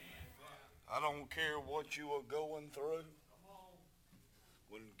don't care what you are going through.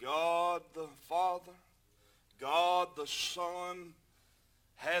 When God the Father, God the Son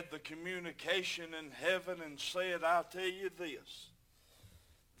had the communication in heaven and said, I'll tell you this,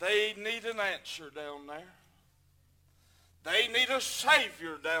 they need an answer down there. They need a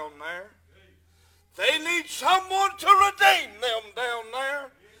Savior down there. They need someone to redeem them down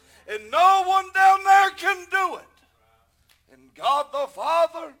there. And no one down there can do it. And God the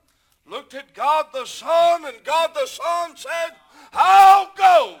Father looked at God the Son, and God the Son said, I'll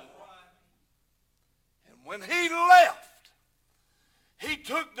go. And when he left, he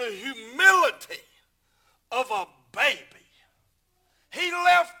took the humility of a baby. He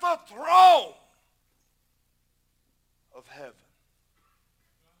left the throne of heaven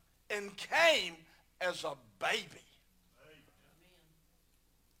and came as a baby.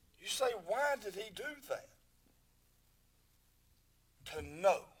 You say, why did he do that? To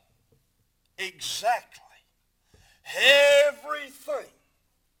know exactly everything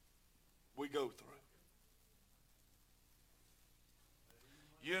we go through.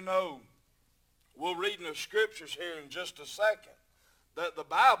 You know, we'll read in the scriptures here in just a second that the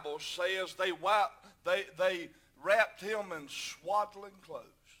Bible says they wrapped him in swaddling clothes.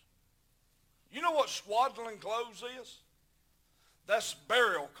 You know what swaddling clothes is? That's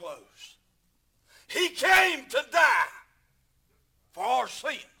burial clothes. He came to die for our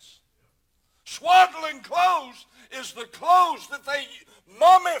sins. Swaddling clothes is the clothes that they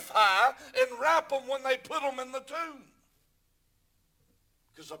mummify and wrap them when they put them in the tomb.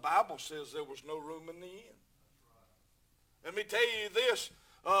 Because the Bible says there was no room in the inn. Let me tell you this,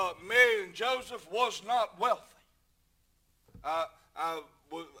 Mary and Joseph was not wealthy. I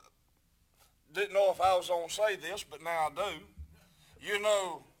didn't know if I was going to say this, but now I do. You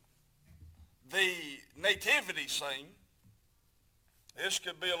know, the nativity scene, this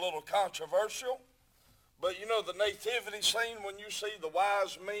could be a little controversial, but you know the nativity scene when you see the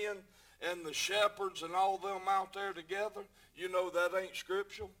wise men and the shepherds and all them out there together, you know that ain't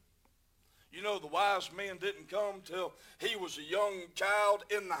scriptural. You know the wise men didn't come till he was a young child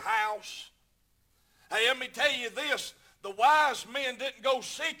in the house. Hey, let me tell you this, the wise men didn't go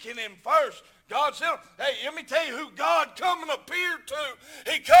seeking him first. God said, hey, let me tell you who God come and appeared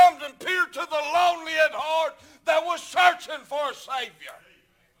to. He comes and appeared to the lonely at heart that was searching for a Savior.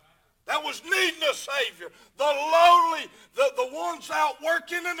 That was needing a Savior. The lowly, the ones out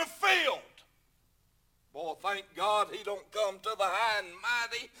working in the field. Boy, thank God he don't come to the high and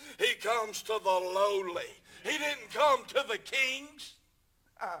mighty. He comes to the lowly. He didn't come to the kings.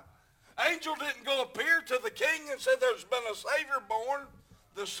 Angel didn't go appear to the king and say there's been a Savior born.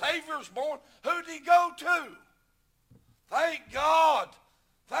 The Savior's born. Who did he go to? Thank God.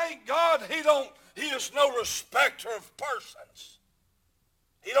 Thank God he is no respecter of persons.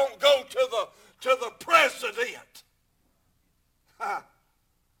 He don't go to the president.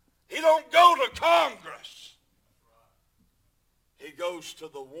 He don't go to Congress. He goes to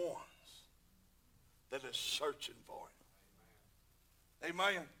the ones that is searching for him.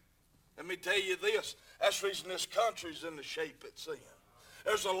 Amen. Let me tell you this. That's the reason this country's in the shape it's in.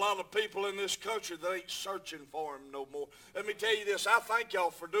 There's a lot of people in this country that ain't searching for him no more. Let me tell you this. I thank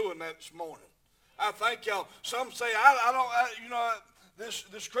y'all for doing that this morning. I thank y'all. Some say,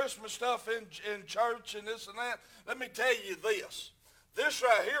 this Christmas stuff in church and this and that. Let me tell you this. This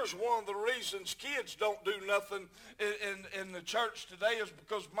right here is one of the reasons kids don't do nothing in the church today is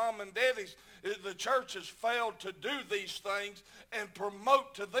because mom and daddies, the church has failed to do these things and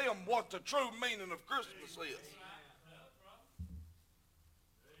promote to them what the true meaning of Christmas is.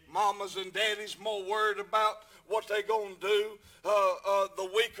 Mamas and daddies more worried about what they're going to do the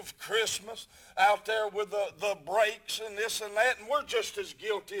week of Christmas out there with the breaks and this and that, and we're just as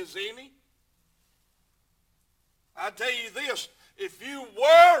guilty as any. I tell you this, if you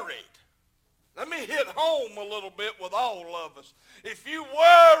worried, let me hit home a little bit with all of us. If you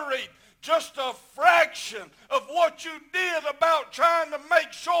worried just a fraction of what you did about trying to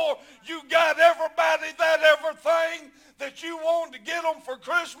make sure you got everybody that everything that you wanted to get them for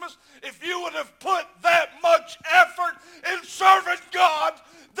Christmas, if you would have put that much effort in serving God,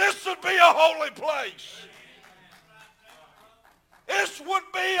 this would be a holy place. This would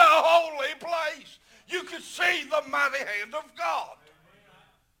be a holy place. You could see the mighty hand of God.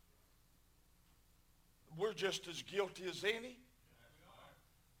 We're just as guilty as any.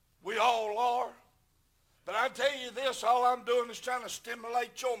 We all are. But I tell you this, all I'm doing is trying to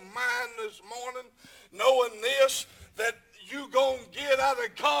stimulate your mind this morning, knowing this, that you going to get out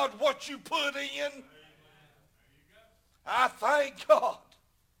of God what you put in. I thank God.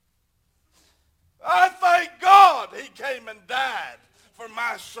 I thank God he came and died for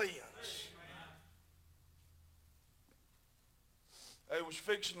my sins. they was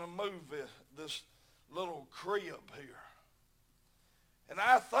fixing to move this little crib here. And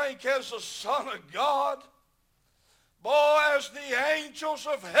I think as a son of God, boy, as the angels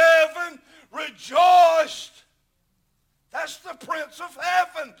of heaven rejoiced, that's the Prince of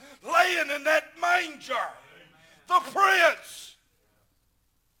Heaven laying in that manger. The Prince.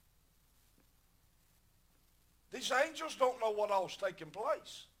 These angels don't know what all's taking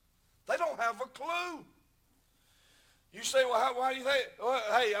place. They don't have a clue. You say, well, why do you think? Well,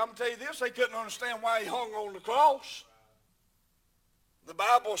 hey, I'm going to tell you this. They couldn't understand why he hung on the cross. The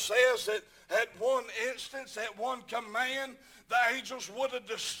Bible says that at one instance, at one command, the angels would have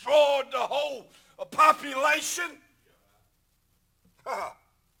destroyed the whole population. And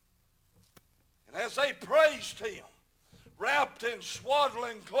as they praised him, wrapped in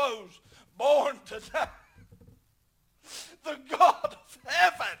swaddling clothes, born to die, the God of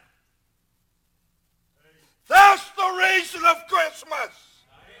heaven. That's the reason of Christmas.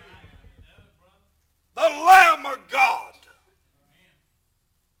 The Lamb of God.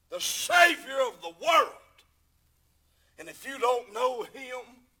 The Savior of the world. And if you don't know him,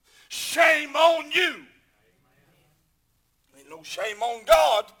 shame on you. Ain't no shame on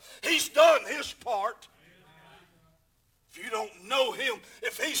God. He's done his part. If you don't know him,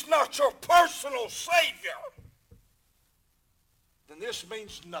 if he's not your personal Savior, then this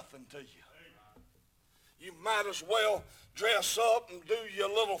means nothing to you. You might as well dress up and do your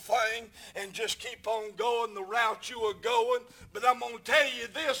little thing and just keep on going the route you are going. But I'm going to tell you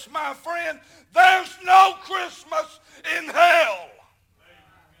this, my friend, there's no Christmas in hell.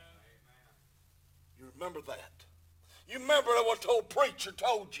 You remember that? You remember what the old preacher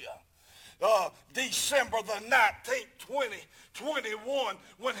told you? December the 19th, 2021,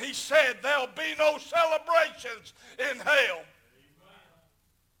 when he said there'll be no celebrations in hell.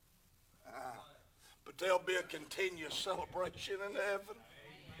 But there'll be a continuous celebration in heaven.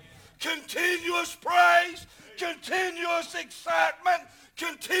 Continuous praise, continuous excitement,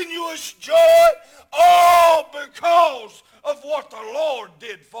 continuous joy, all because of what the Lord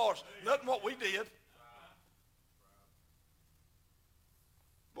did for us, not what we did.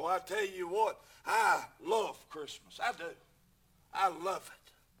 Boy, I tell you what, I love Christmas. I do. I love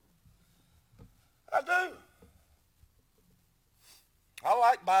it. I do. I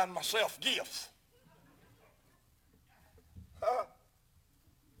like buying myself gifts.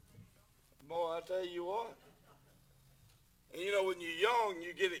 Boy, I tell you what. And you know, when you're young,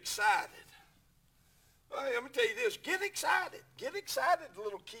 you get excited. Well, let me tell you this. Get excited. Get excited,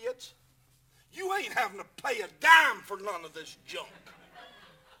 little kids. You ain't having to pay a dime for none of this junk.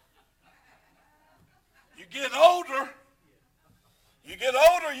 You get older,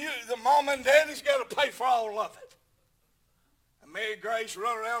 the mom and daddy's got to pay for all of it. And Mary Grace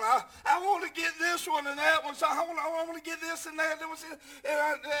run around, I want to get this one and that one, so I want to get this and that.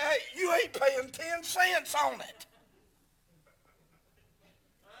 Hey, you ain't paying 10 cents on it.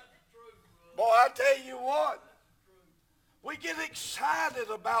 Boy, I tell you what, we get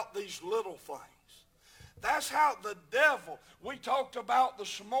excited about these little things. That's how the devil, we talked about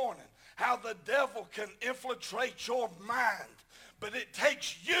this morning, how the devil can infiltrate your mind. But it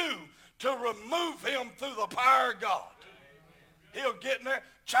takes you to remove him through the power of God. He'll get in there.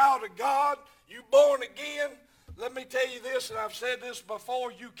 Child of God, you born again. Let me tell you this, and I've said this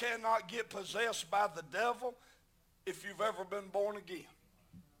before, you cannot get possessed by the devil if you've ever been born again.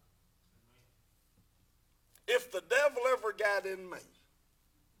 If the devil ever got in me,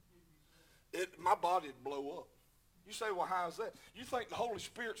 my body would blow up. You say, well, how is that? You think the Holy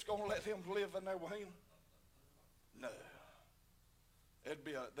Spirit's going to let him live in there with him? No. There'd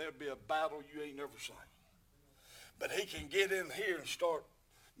be a battle you ain't never seen. But he can get in here and start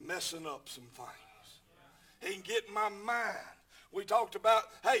messing up some things. He can get in my mind. We talked about,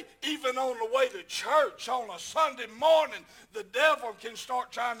 hey, even on the way to church on a Sunday morning, the devil can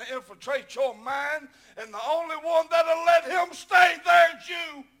start trying to infiltrate your mind, and the only one that'll let him stay there is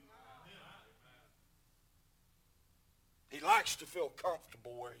you. He likes to feel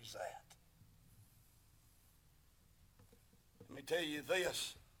comfortable where he's at. Let me tell you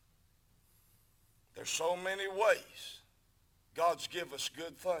this. There's so many ways God's give us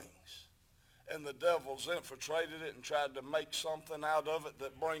good things, and the devil's infiltrated it and tried to make something out of it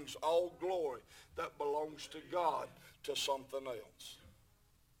that brings all glory that belongs to God to something else.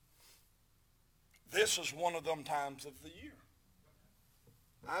 This is one of them times of the year.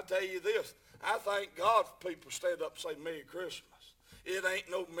 I tell you this, I thank God for people stand up and say Merry Christmas. It ain't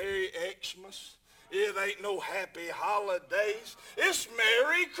no Merry Xmas. It ain't no Happy Holidays. It's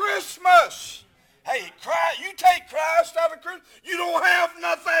Merry Christmas. Hey, you take Christ out of Christmas, you don't have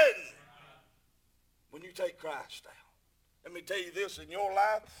nothing. When you take Christ out, Let me tell you this, in your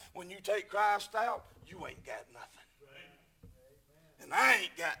life, when you take Christ out, you ain't got nothing. And I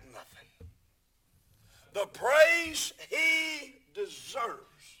ain't got nothing. The praise he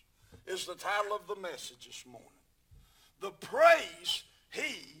deserves is the title of the message this morning. The praise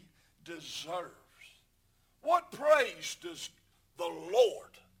he deserves. What praise does the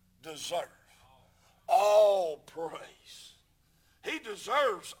Lord deserve? All praise. He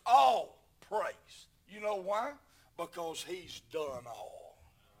deserves all praise. You know why? Because he's done all.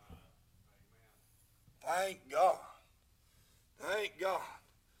 Thank God. Thank God.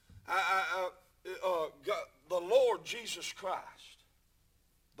 God, the Lord Jesus Christ,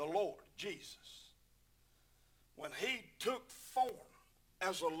 the Lord Jesus, when he took form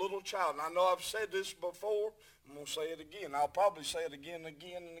as a little child, and I know I've said this before, I'm going to say it again. I'll probably say it again and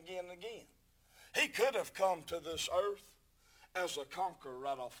again and again and again. He could have come to this earth as a conqueror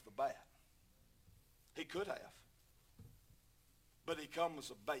right off the bat. He could have. But he come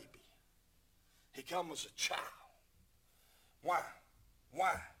as a baby. He come as a child. Why?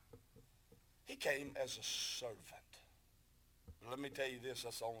 Why? He came as a servant. Let me tell you this,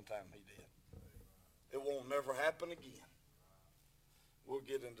 that's the only time he did. It won't never happen again. We'll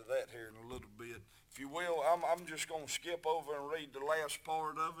get into that here in a little bit. If you will, I'm just going to skip over and read the last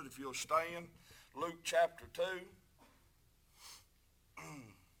part of it, if you'll stand. Luke chapter 2,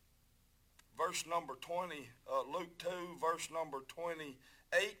 verse number 20, Luke 2, verse number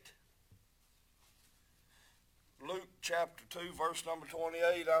 28. Luke chapter 2, verse number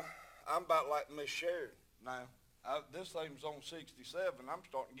 28. I'm about like Miss Sheridan now. This thing's on 67. I'm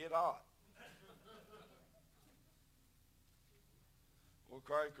starting to get hot. We'll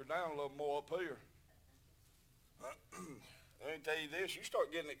crank her down a little more up here. Let me tell you this. You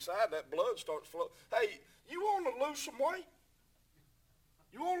start getting excited, that blood starts flowing. Hey, you want to lose some weight?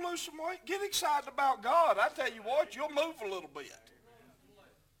 You want to lose some weight? Get excited about God. I tell you what, you'll move a little bit.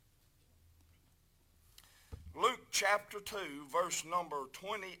 Luke chapter 2, verse number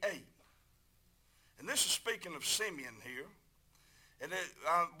 28. And this is speaking of Simeon here. And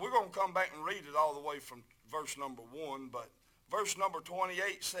we're going to come back and read it all the way from verse number 1. But verse number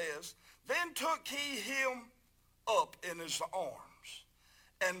 28 says, Then took he him up in his arms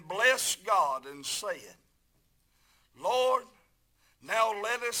and blessed God and said, Lord, now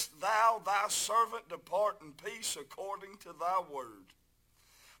lettest thou thy servant depart in peace according to thy word.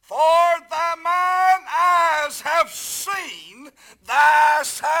 For thy mine eyes have seen thy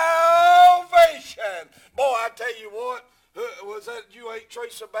salvation. Boy, I tell you what, was that you, Aunt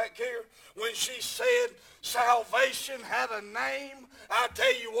Teresa, back here? When she said salvation had a name, I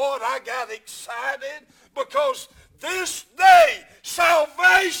tell you what, I got excited because this day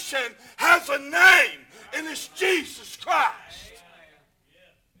salvation has a name, and it's Jesus Christ.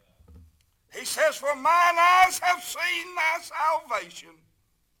 He says, For mine eyes have seen thy salvation,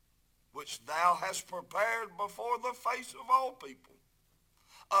 which thou hast prepared before the face of all people,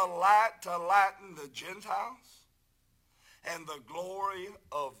 a light to lighten the Gentiles, and the glory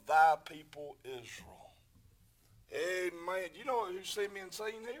of thy people Israel. Amen. You know who Simeon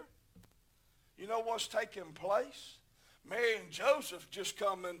seen here? You know what's taking place? Mary and Joseph just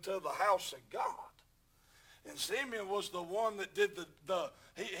come into the house of God. And Simeon was the one that did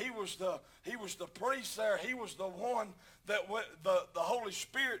he was the priest there. He was the one that the Holy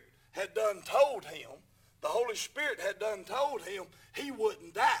Spirit had done told him. The Holy Spirit had done told him he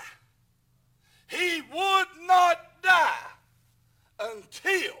wouldn't die. He would not die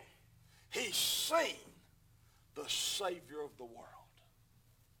until he seen the Savior of the world.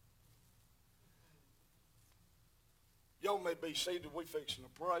 Y'all may be seated. We're fixing to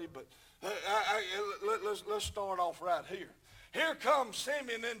pray, but let's start off right here. Here comes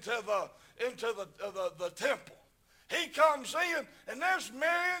Simeon into the temple. He comes in, and there's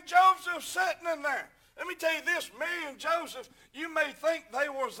Mary and Joseph sitting in there. Let me tell you this, Mary and Joseph, you may think they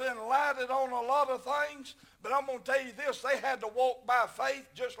was enlightened on a lot of things, but I'm going to tell you this, they had to walk by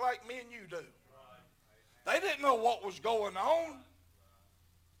faith just like me and you do. They didn't know what was going on.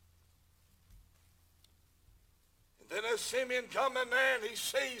 And then as Simeon come in there and he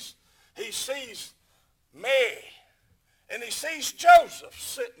sees Mary, and he sees Joseph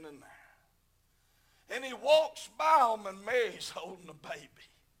sitting in there. And he walks by them, and Mary's holding a baby.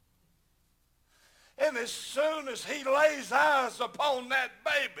 And as soon as he lays eyes upon that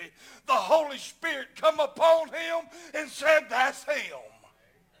baby, the Holy Spirit come upon him and said, That's him.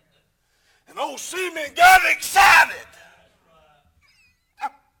 And old Simeon got excited.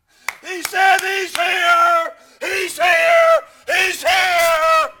 He said, He's here! He's here! He's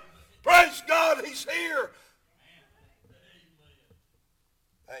here! Praise God, He's here!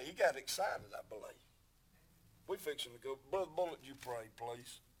 Hey, he got excited, I believe. We fixing to go. Brother Bullitt, you pray,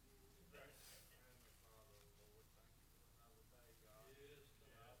 please.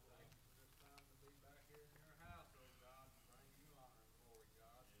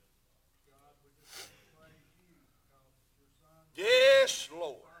 Yes,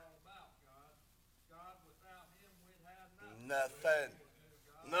 Lord. Nothing.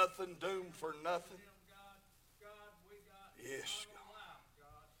 Nothing doomed for nothing. Yes, God.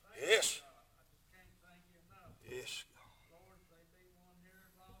 Yes. Yes, God.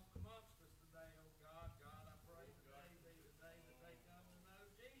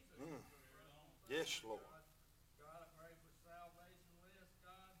 Yes, Lord.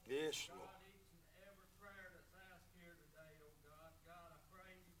 Yes, Lord.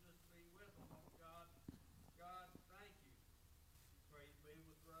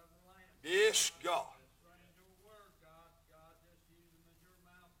 Yes, God.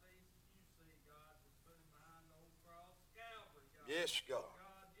 Yes, God.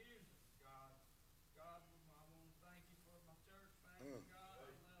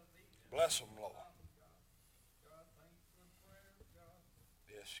 Bless them, Lord.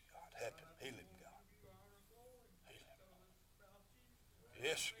 Yes, God. Help him. Heal him, God. Heal him.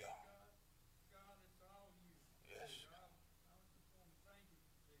 Yes, God. Yes.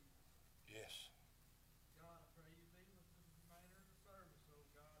 Yes.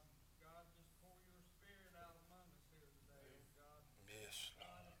 Yes.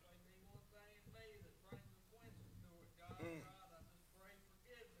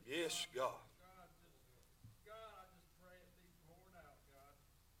 Yes, God.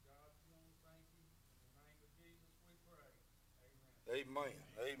 Amen.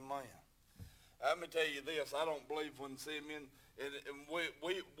 Amen. Let me tell you this. I don't believe when Simeon, and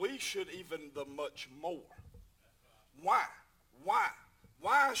we should even the much more. Why? Why?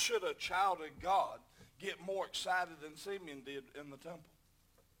 Why should a child of God get more excited than Simeon did in the temple?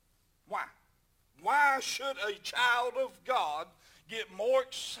 Why? Why should a child of God get more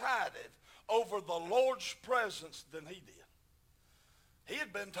excited over the Lord's presence than he did? He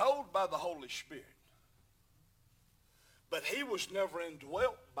had been told by the Holy Spirit, but he was never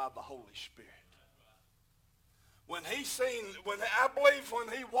indwelt by the Holy Spirit. I believe when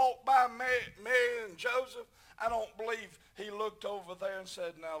he walked by Mary and Joseph, I don't believe he looked over there and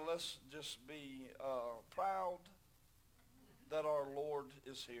said, now let's just be proud that our Lord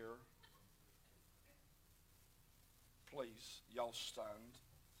is here. Please, y'all stand.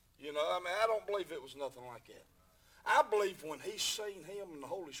 You know, I don't believe it was nothing like that. I believe when he seen him and the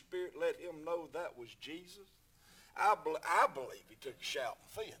Holy Spirit let him know that was Jesus, I believe he took a shout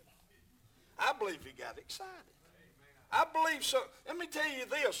and fit. I believe he got excited. I believe so. Let me tell you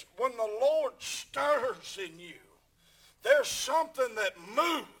this. When the Lord stirs in you, there's something that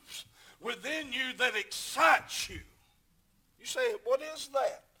moves within you that excites you. You say, what is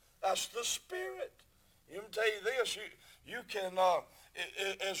that? That's the Spirit. Let me tell you this. You can,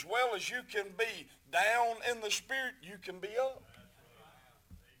 as well as you can be down in the Spirit, you can be up.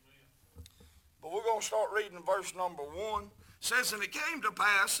 But we're going to start reading verse number 1. It says, and it came to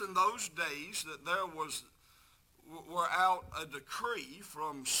pass in those days that there were out a decree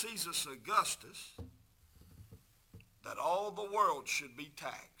from Caesar Augustus that all the world should be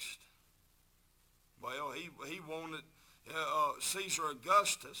taxed. Well, he wanted Caesar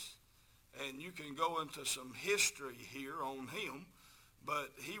Augustus, and you can go into some history here on him,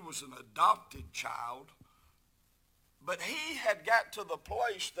 but he was an adopted child. But he had got to the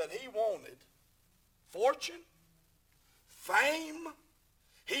place that he wanted fortune, fame,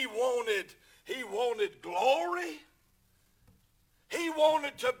 he wanted glory, he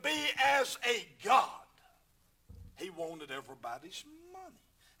wanted to be as a God. He wanted everybody's money.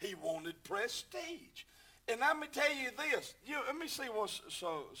 He wanted prestige. And let me tell you this. Let me see what's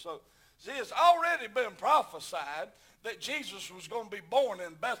so. It's already been prophesied that Jesus was going to be born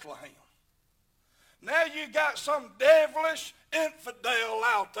in Bethlehem. Now you got some devilish infidel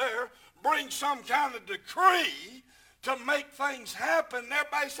out there bring some kind of decree to make things happen.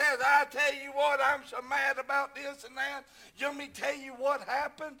 Everybody says, I tell you what, I'm so mad about this and that. Let me tell you what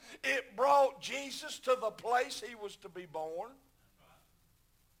happened. It brought Jesus to the place he was to be born.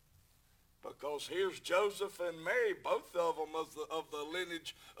 Because here's Joseph and Mary, both of them of the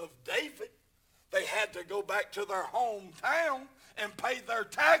lineage of David. They had to go back to their hometown and pay their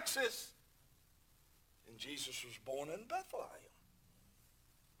taxes. And Jesus was born in Bethlehem.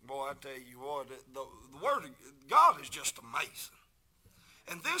 Boy, I tell you what, the Word of God is just amazing.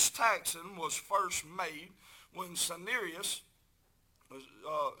 And this taxing was first made when Cyrenius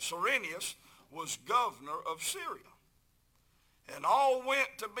was governor of Syria. And all went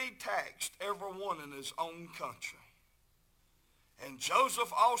to be taxed, every one in his own country. And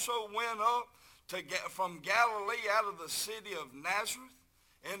Joseph also went up from Galilee out of the city of Nazareth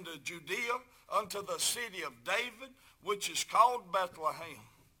into Judea unto the city of David, which is called Bethlehem,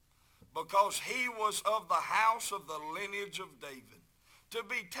 because he was of the house of the lineage of David, to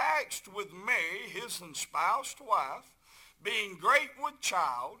be taxed with Mary, his espoused wife, being great with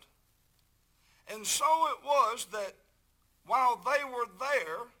child. And so it was that while they were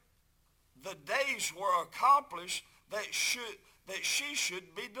there, the days were accomplished that she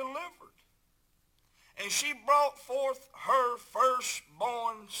should be delivered. And she brought forth her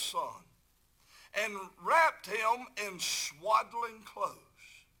firstborn son, and wrapped him in swaddling clothes.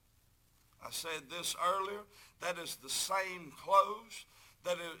 I said this earlier, that is the same clothes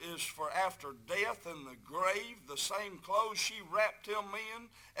that it is for after death in the grave. The same clothes she wrapped him in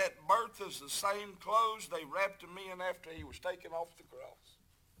at birth is the same clothes they wrapped him in after he was taken off the cross.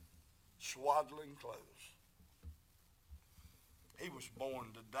 Swaddling clothes. He was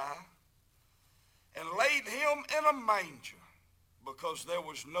born to die, and laid him in a manger, because there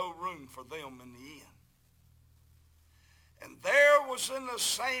was no room for them in the inn. And there was in the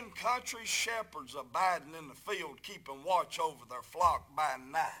same country shepherds abiding in the field, keeping watch over their flock by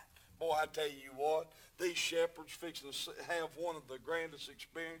night. Boy, I tell you what, these shepherds fixing to have one of the grandest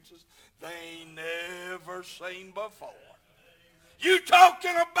experiences they ain't never seen before. You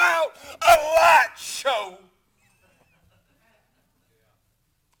talking about a light show?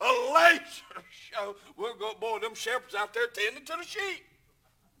 A laser show. We'll go, boy, them shepherds out there tending to the sheep.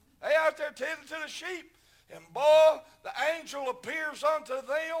 They out there tending to the sheep. And boy, the angel appears unto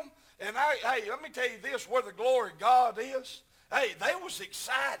them. And hey, let me tell you this, where the glory of God is. Hey, they was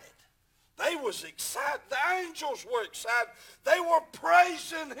excited. They was excited. The angels were excited. They were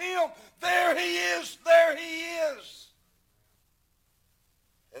praising him. There he is. There he is.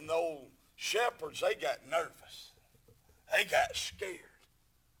 And the old shepherds, they got nervous. They got scared.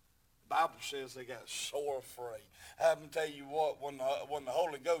 The Bible says they got sore afraid. I'm going to tell you what, when the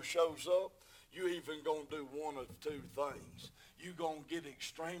Holy Ghost shows up, you even going to do one of two things. You going to get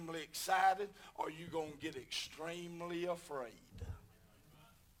extremely excited, or you going to get extremely afraid.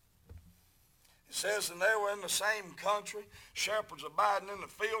 It says, and they were in the same country, shepherds abiding in the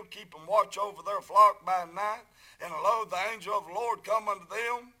field, keeping watch over their flock by night. And lo, the angel of the Lord come unto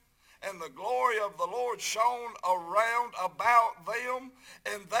them, and the glory of the Lord shone around about them,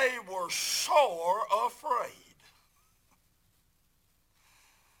 and they were sore afraid.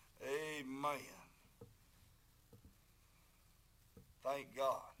 Amen. Thank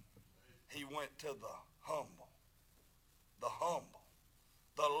God. He went to the humble,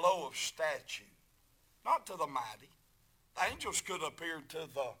 the low of stature, not to the mighty. The angels could appear to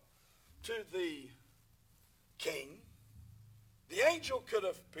the king. The angel could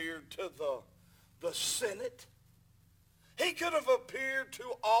have appeared to the Senate. He could have appeared to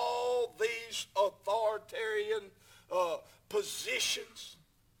all these authoritarian positions.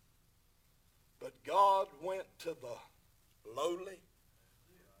 But God went to the lowly.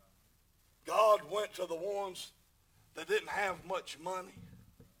 God went to the ones that didn't have much money.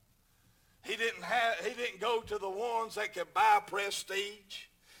 He didn't go to the ones that could buy prestige.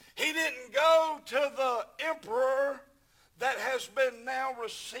 He didn't go to the emperor that has been now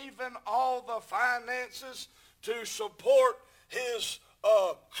receiving all the finances to support his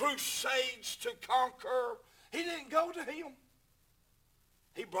crusades to conquer. He didn't go to him.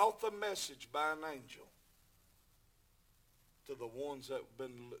 He brought the message by an angel to the ones that have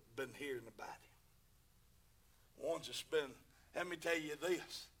been hearing about him. Ones that's been, let me tell you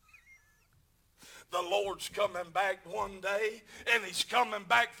this. The Lord's coming back one day, and he's coming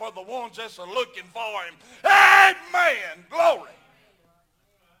back for the ones that's looking for him. Amen. Glory.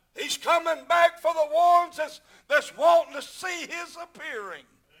 He's coming back for the ones that's wanting to see his appearing.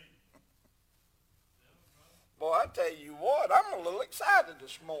 Boy, I tell you what, I'm a little excited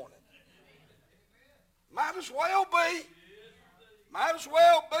this morning. Might as well be. Might as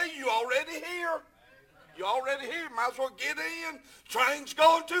well be. You already here. You already here. Might as well get in. Train's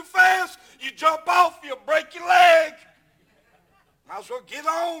going too fast. You jump off, you'll break your leg. Might as well get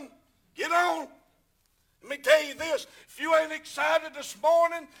on. Get on. Let me tell you this. If you ain't excited this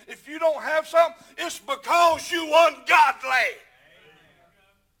morning, if you don't have something, it's because you ungodly.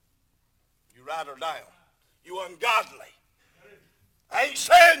 You write her down. You ungodly. I ain't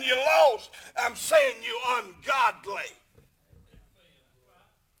saying you lost. I'm saying you ungodly.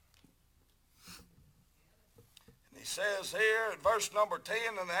 And he says here in verse number 10,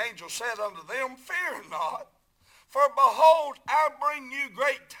 and the angel said unto them, fear not, for behold, I bring you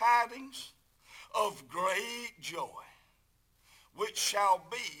great tidings of great joy, which shall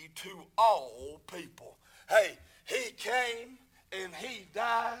be to all people. Hey, he came and he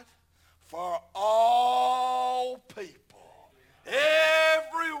died for all people.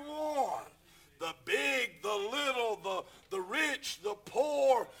 Everyone. The big, the little, the rich, the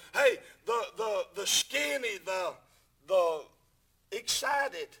poor. Hey, the skinny, the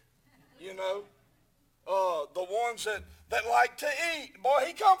excited, you know. The ones that like to eat. Boy,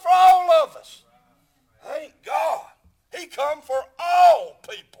 he come for all of us. Thank God. He come for all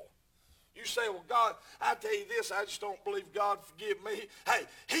people. You say, well, God, I tell you this, I just don't believe God forgive me. Hey,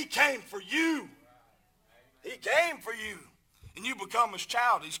 he came for you. He came for you. And you become his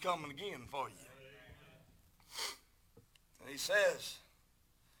child, he's coming again for you. And he says,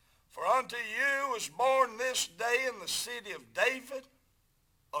 for unto you is born this day in the city of David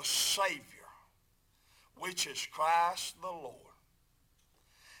a Savior, which is Christ the Lord.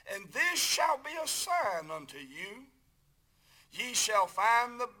 And this shall be a sign unto you. Ye shall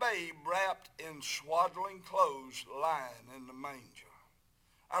find the babe wrapped in swaddling clothes, lying in the manger.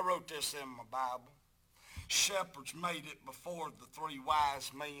 I wrote this in my Bible. Shepherds made it before the three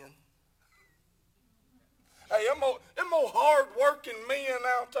wise men. Hey, them old hard-working men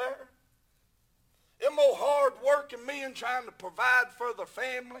out there, them old hard-working men trying to provide for their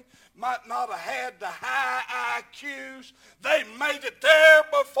family, might not have had the high IQs. They made it there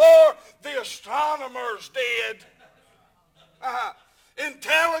before the astronomers did.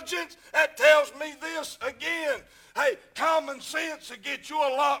 Intelligence, that tells me this again. Hey, common sense will get you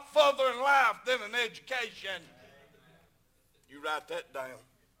a lot further in life than an education. You write that down.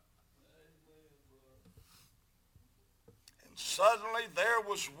 And suddenly there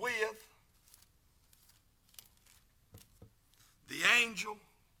was with the angel.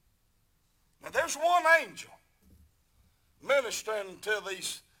 Now there's one angel ministering to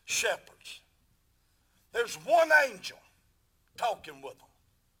these shepherds. There's one angel talking with them.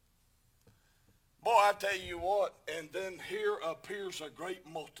 Boy, I tell you what, and then here appears a great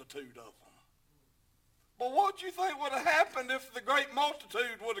multitude of them. But what do you think would have happened if the great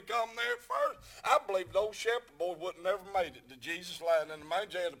multitude would have come there at first? I believe those shepherd boys would have never made it to Jesus lying in the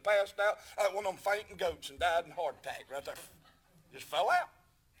manger. They'd have passed out like one of them fainting goats and died in a heart attack right there. Just fell out.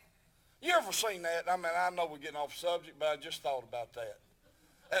 You ever seen that? I mean, I know we're getting off subject, but I just thought about that.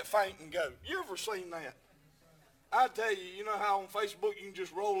 That fainting goat. You ever seen that? I tell you, you know how on Facebook you can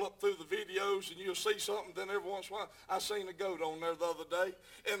just roll up through the videos and you'll see something, then every once in a while, I seen a goat on there the other day,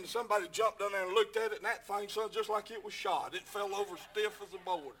 and somebody jumped down there and looked at it, and that thing sounded just like it was shot. It fell over stiff as a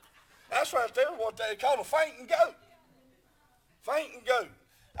board. That's right there what they call a fainting goat. Fainting goat.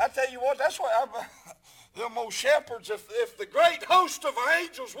 I tell you what, that's why them old shepherds, if the great host of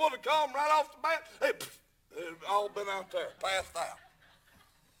angels would have come right off the bat, they'd all been out there, passed out.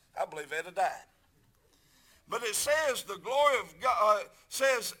 I believe they'd have died. But it says the glory of God,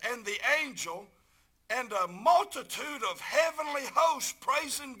 says, and the angel and a multitude of heavenly hosts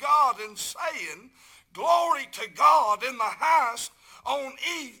praising God and saying, glory to God in the highest, on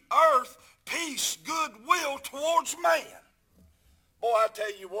earth, peace, goodwill towards man. Boy, I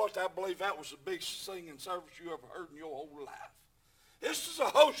tell you what, I believe that was the biggest singing service you ever heard in your whole life. This is a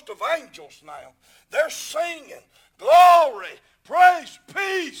host of angels now. They're singing, glory, praise,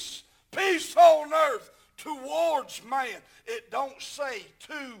 peace, peace on earth, towards man. It don't say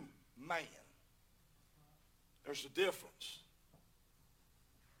to man. There's a difference.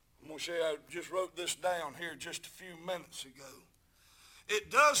 I'm going to show you, I just wrote this down here just a few minutes ago.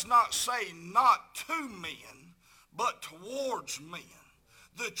 It does not say not to men, but towards men.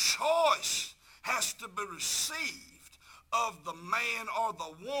 The choice has to be received of the man or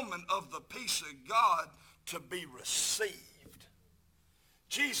the woman of the peace of God to be received.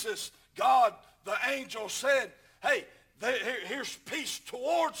 Jesus, God, the angel said, hey, here's peace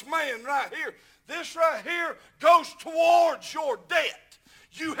towards man right here. This right here goes towards your debt.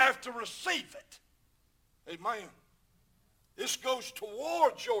 You have to receive it. Amen. This goes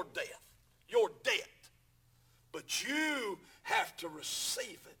towards your death, your debt. But you have to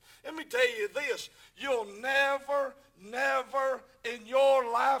receive it. Let me tell you this. You'll never in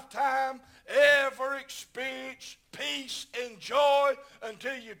your lifetime ever experience peace and joy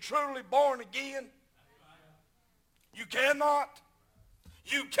until you're truly born again. You cannot.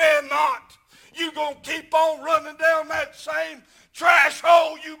 You cannot. You're going to keep on running down that same trash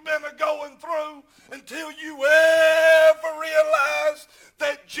hole you've been going through until you ever realize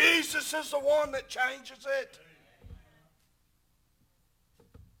that Jesus is the one that changes it.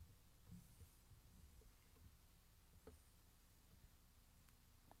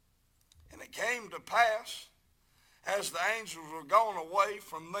 And it came to pass, as the angels were gone away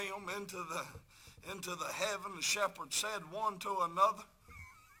from them into into the heaven, the shepherds said one to another.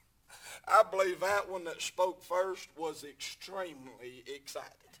 I believe that one that spoke first was extremely excited.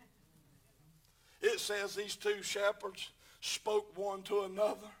 It says these two shepherds spoke one to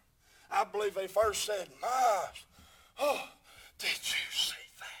another. I believe they first said, "My, oh, did you see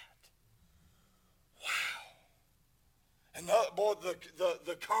that? Wow." And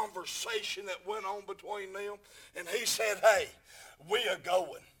the conversation that went on between them, and he said, "Hey, we are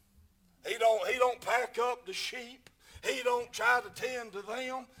going." He don't pack up the sheep. He don't try to tend to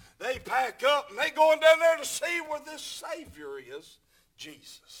them. They pack up and they going down there to see where this Savior is,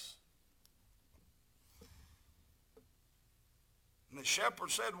 Jesus. And the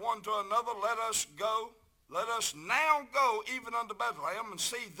shepherds said one to another, let us now go even unto Bethlehem and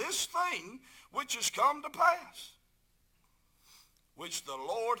see this thing which is come to pass, which the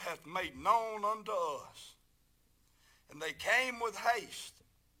Lord hath made known unto us. And they came with haste,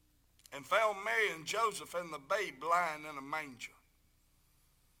 and found Mary and Joseph and the babe lying in a manger.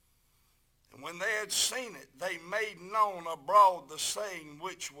 And when they had seen it, they made known abroad the saying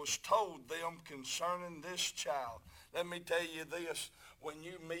which was told them concerning this child. Let me tell you this, when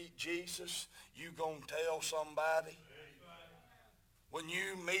you meet Jesus, you gonna tell somebody. When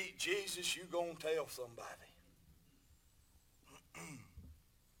you meet Jesus, you gonna tell somebody.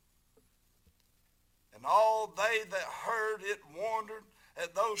 And all they that heard it wondered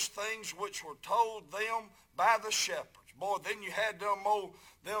at those things which were told them by the shepherds. Boy, then you had them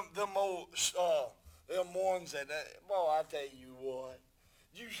ones that, boy, I tell you what,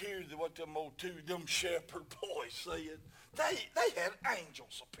 you hear what them shepherd boys said. They had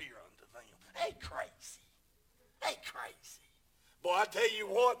angels appear unto them. They crazy. Boy, I tell you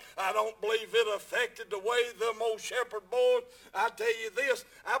what, I don't believe it affected the way them old shepherd boys. I tell you this,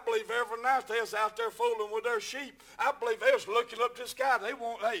 I believe every night they was out there fooling with their sheep. I believe they was looking up to the sky.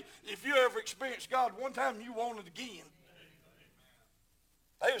 Hey, if you ever experienced God one time, you want it again.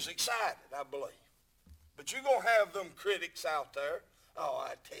 They was excited, I believe. But you're going to have them critics out there. Oh,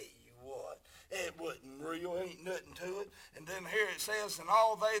 I tell you what, it wasn't real, ain't nothing to it. And then here it says, and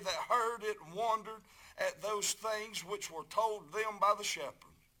all they that heard it wondered at those things which were told them by the shepherds.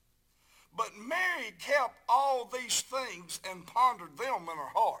 But Mary kept all these things and pondered them in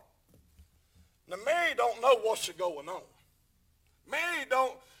her heart. Now, Mary don't know what's going on. Mary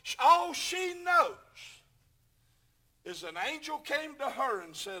don't, all she knows is an angel came to her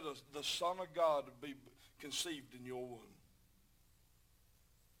and said, the Son of God will be conceived in your womb.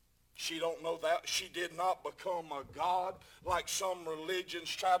 She don't know that. She did not become a god like some religions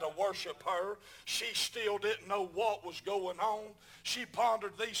try to worship her. She still didn't know what was going on. She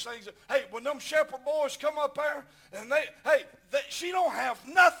pondered these things. Hey, when them shepherd boys come up there, and she don't have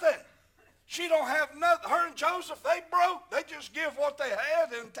nothing. She don't have nothing. Her and Joseph, they broke. They just give what they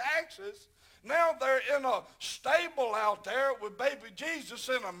had in taxes. Now they're in a stable out there with baby Jesus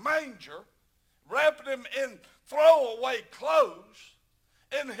in a manger, wrapping him in throwaway clothes.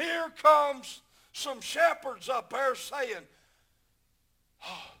 And here comes some shepherds up there saying,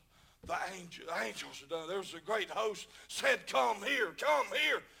 oh, the angels are done. There was a great host said, come here.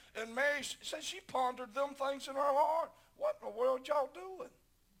 And Mary said she pondered them things in her heart. What in the world y'all doing?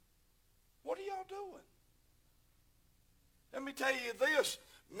 What are y'all doing? Let me tell you this.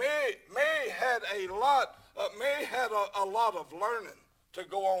 Mary had a lot of learning to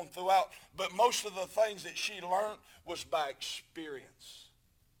go on throughout, but most of the things that she learned was by experience.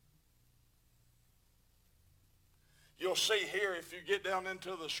 You'll see here, if you get down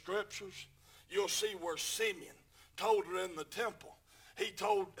into the scriptures, you'll see where Simeon told her in the temple. He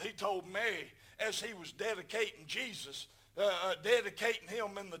told Mary as he was dedicating Jesus, dedicating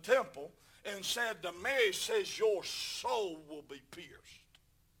him in the temple, and said to Mary, says, your soul will be pierced.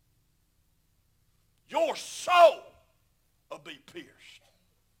 Your soul will be pierced.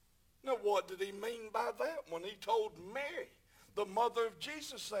 Now, what did he mean by that when he told Mary, the mother of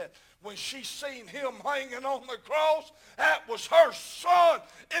Jesus, that when she seen him hanging on the cross, that was her son,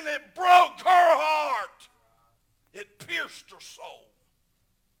 and it broke her heart. It pierced her soul.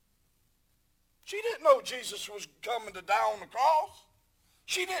 She didn't know Jesus was coming to die on the cross.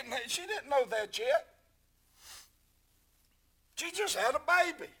 She didn't know that yet. She just had a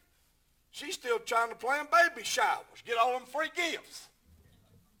baby. She's still trying to plan baby showers, get all them free gifts.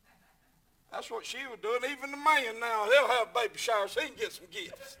 That's what she was doing. Even the man now, he'll have baby showers. He can get some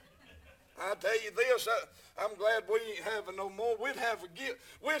gifts. I tell you this, I'm glad we ain't having no more. We'd have a gift.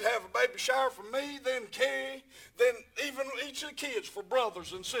 We'd have a baby shower for me, then Carrie, then even each of the kids for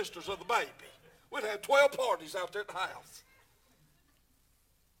brothers and sisters of the baby. We'd have 12 parties out there at the house.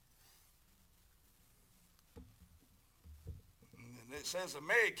 And it says that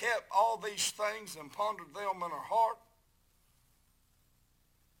Mary kept all these things and pondered them in her heart.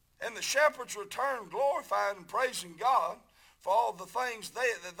 And the shepherds returned glorifying and praising God for all the things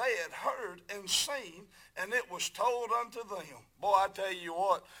that they had heard and seen, and it was told unto them. Boy, I tell you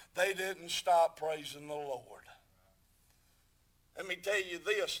what, they didn't stop praising the Lord. Let me tell you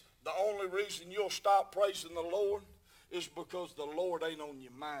this, the only reason you'll stop praising the Lord is because the Lord ain't on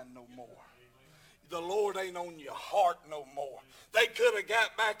your mind no more. The Lord ain't on your heart no more. They could have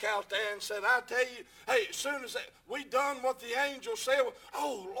got back out there and said, I tell you, hey, as soon as we done what the angel said,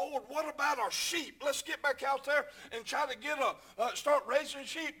 oh, Lord, what about our sheep? Let's get back out there and try to get start raising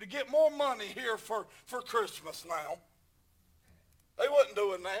sheep to get more money here for Christmas now. They wasn't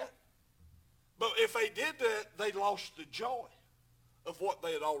doing that. But if they did that, they lost the joy of what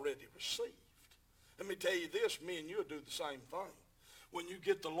they had already received. Let me tell you this, me and you will do the same thing. When you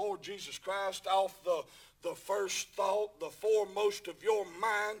get the Lord Jesus Christ off the first thought, the foremost of your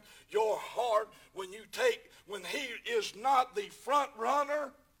mind, your heart, when he is not the front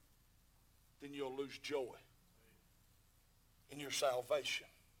runner, then you'll lose joy in your salvation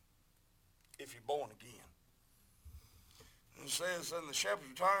if you're born again. And it says, and the shepherds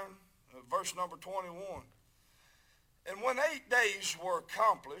returned, verse number 21. And when 8 days were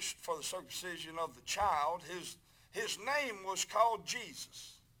accomplished for the circumcision of the child, his name was called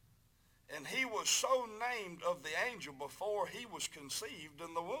Jesus. And he was so named of the angel before he was conceived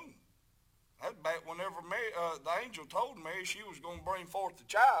in the womb. That's back whenever the angel told Mary she was going to bring forth the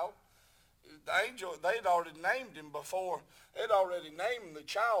child. The angel, they'd already named him before. They'd already named the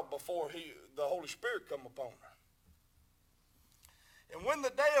child before the Holy Spirit come upon her. And when the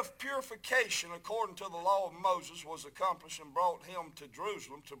day of purification according to the law of Moses was accomplished, and brought him to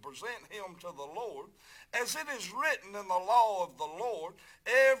Jerusalem to present him to the Lord, as it is written in the law of the Lord,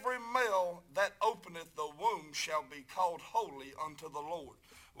 every male that openeth the womb shall be called holy unto the Lord.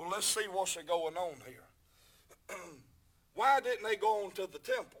 Well, let's see what's going on here. Why didn't they go on to the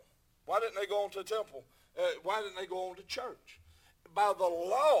temple? Why didn't they go on to the temple? Why didn't they go on to church? By the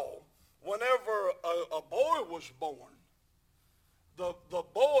law, whenever a boy was born, the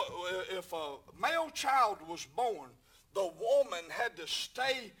boy, if a male child was born, the woman had to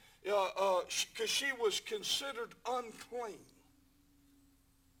stay because she was considered unclean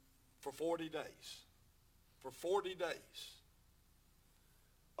for 40 days. For 40 days.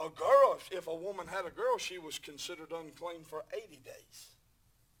 A girl, if a woman had a girl, she was considered unclean for 80 days.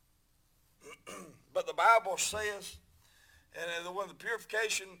 But the Bible says, and when the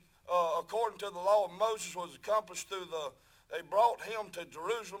purification according to the law of Moses was accomplished they brought him to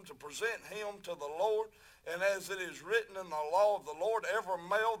Jerusalem to present him to the Lord. And as it is written in the law of the Lord, every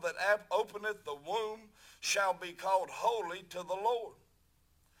male that openeth the womb shall be called holy to the Lord.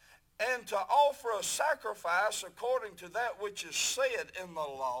 And to offer a sacrifice according to that which is said in the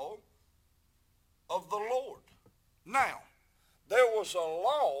law of the Lord. Now, there was a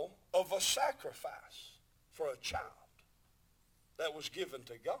law of a sacrifice for a child that was given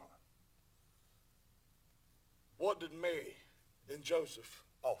to God. What did Mary and Joseph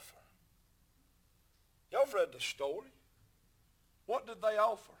offer? Y'all read the story. What did they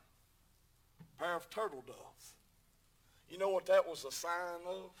offer? A pair of turtle doves. You know what that was a sign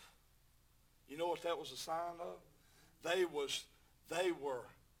of? You know what that was a sign of? They were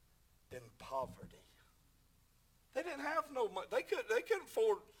in poverty. They didn't have no money. They couldn't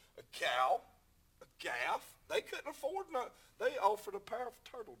afford a cow, a calf. They couldn't afford nothing. They offered a pair of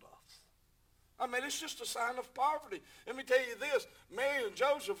turtle doves. I mean, it's just a sign of poverty. Let me tell you this, Mary and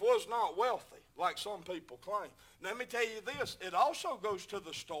Joseph was not wealthy, like some people claim. Let me tell you this, it also goes to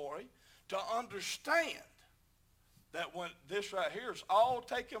the story to understand that when this right here is all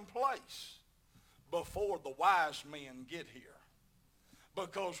taking place before the wise men get here.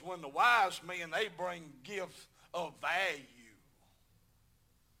 Because when the wise men, they bring gifts of value.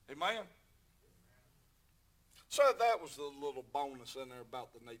 Amen? So that was the little bonus in there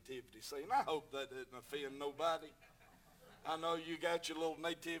about the nativity scene. I hope that didn't offend nobody. I know you got your little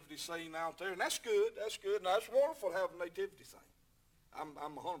nativity scene out there, and that's good. That's good. Now, it's wonderful to have a nativity scene. I'm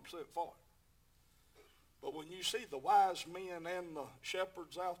 100% for it. But when you see the wise men and the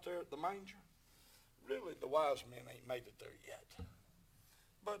shepherds out there at the manger, really the wise men ain't made it there yet.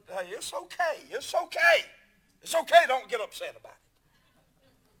 But hey, it's okay. It's okay. It's okay. Don't get upset about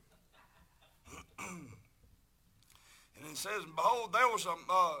it. And it says, behold, there was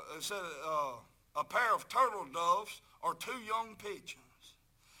a pair of turtle doves or 2 young pigeons.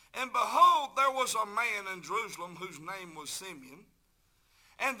 And behold, there was a man in Jerusalem whose name was Simeon.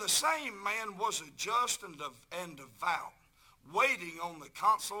 And the same man was a just and devout, waiting on the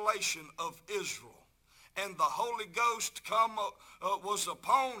consolation of Israel. and the Holy Ghost was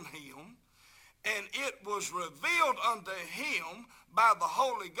upon him, and it was revealed unto him by the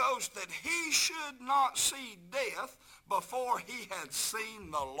Holy Ghost that he should not see death before he had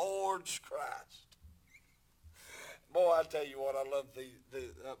seen the Lord's Christ. Boy, I tell you what, I love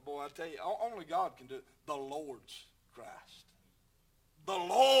boy, I tell you, only God can do it. The Lord's Christ. The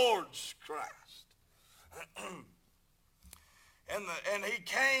Lord's Christ. And he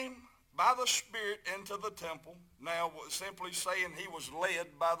came by the Spirit into the temple. Now, simply saying he was led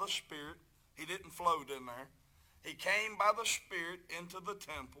by the Spirit. He didn't float in there. He came by the Spirit into the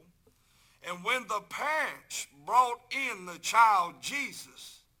temple. And when the parents brought in the child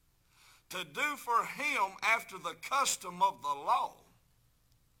Jesus to do for him after the custom of the law,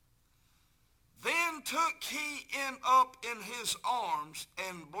 then took he up in his arms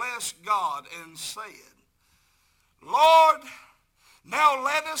and blessed God and said, Lord, now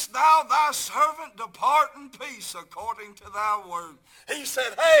lettest thou thy servant depart in peace according to thy word. He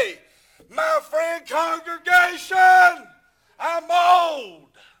said, hey, my friend congregation, I'm old,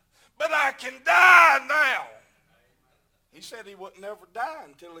 but I can die now. He said he wouldn't never die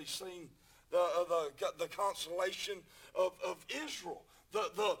until he seen the consolation of Israel,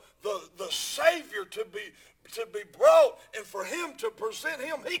 the Savior to be brought, and for him to present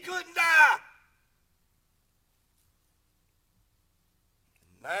him. He couldn't die.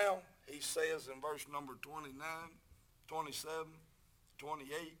 Now, he says in verse number 29, 27,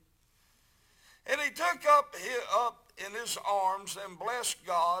 28, and he took up in his arms and blessed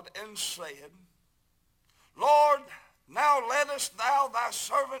God and said, Lord, now lettest thou thy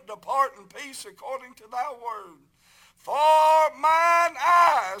servant depart in peace according to thy word. For mine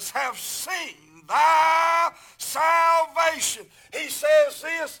eyes have seen thy salvation. He says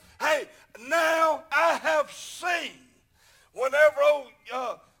this, hey, now I have seen. Whenever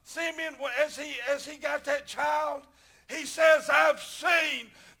Simeon, as he got that child, he says, I've seen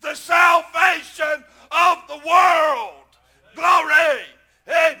the salvation of the world. Glory.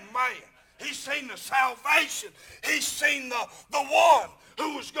 Amen. He's seen the salvation. He's seen the one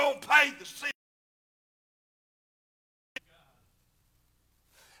who was going to pay the sin.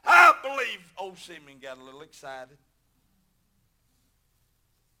 I believe old Simeon got a little excited.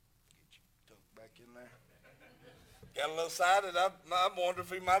 Get you tucked back in there. Got a little excited. I wonder if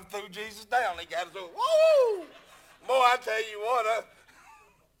he might have threw Jesus down. He got to go, woo! Boy, I tell you what,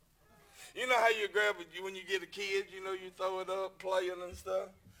 you know how you grab it when you get a kid, you know, you throw it up, playing and stuff.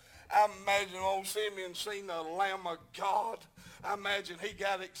 I imagine old Simeon seen the Lamb of God. I imagine he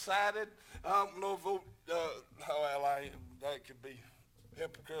got excited. I don't know if, that could be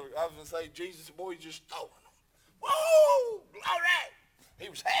hypocritical. I was going to say, Jesus, boy, he's just throwing them. Woo! Glory! He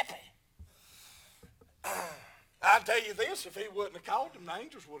was happy. I'll tell you this, if he wouldn't have called him, the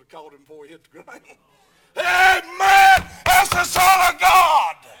angels would have called him before he hit the ground. Amen! That's the Son of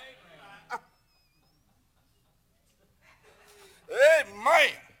God!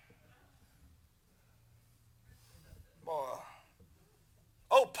 Amen! Boy.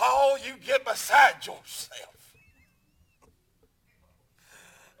 Oh, Paul, you get beside yourself.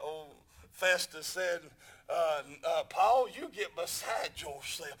 Oh, Festus said, Paul, you get beside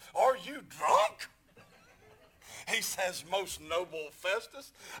yourself. Are you drunk? He says, most noble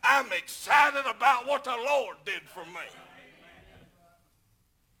Festus, I'm excited about what the Lord did for me.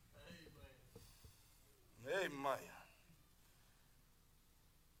 Amen.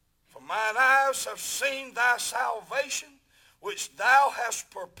 For mine eyes have seen thy salvation, which thou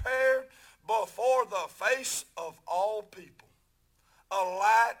hast prepared before the face of all people, a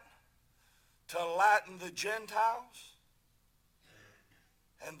light to lighten the Gentiles,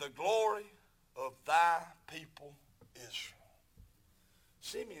 and the glory of thy people Israel.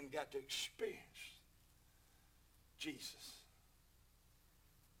 Simeon got to experience Jesus.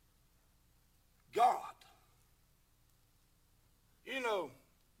 God. You know,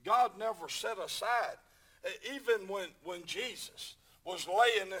 God never set aside, even when Jesus was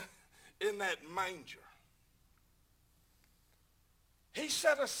laying in that manger, he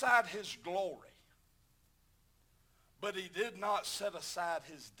set aside his glory, but he did not set aside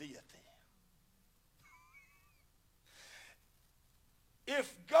his deity.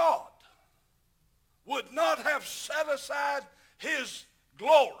 If God would not have set aside his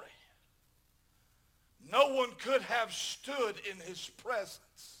glory, no one could have stood in his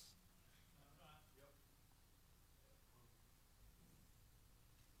presence.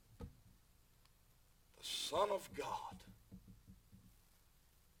 The Son of God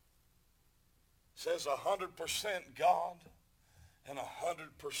says 100% God and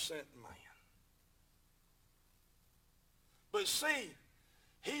 100% man. But see,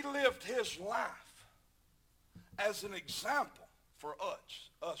 he lived his life as an example for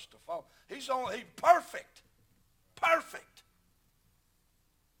us to follow. He's perfect. Perfect.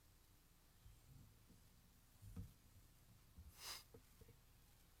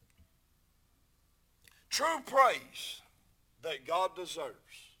 True praise that God deserves.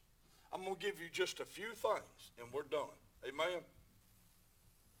 I'm going to give you just a few things and we're done. Amen.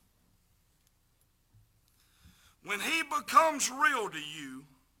 When he becomes real to you,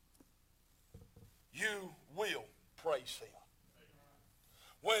 you will praise him.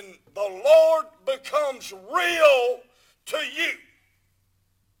 When the Lord becomes real to you,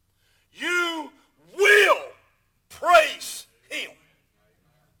 you will praise him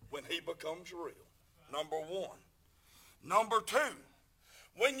when he becomes real. Number one. Number two,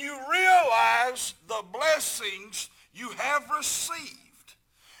 when you realize the blessings you have received,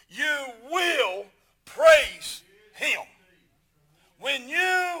 you will praise him. When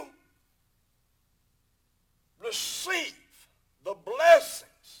you receive the blessings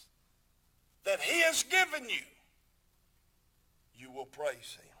that he has given you, you will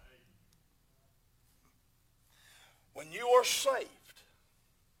praise him. When you are saved,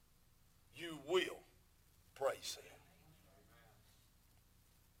 you will praise him.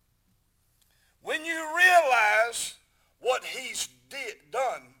 When you realize what he's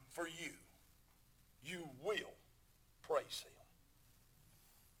done for you, you will praise him.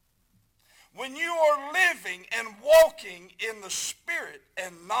 When you are living and walking in the Spirit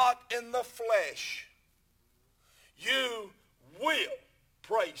and not in the flesh, you will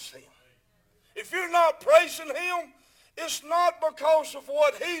praise him. If you're not praising him, it's not because of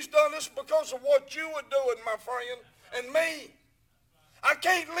what he's done, it's because of what you are doing, my friend, and me. I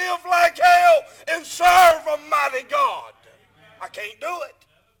can't live like hell and serve a mighty God. I can't do it.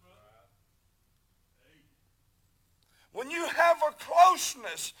 When you have a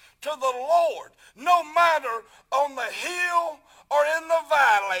closeness to the Lord, no matter on the hill or in the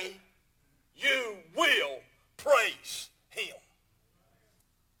valley, you will praise him.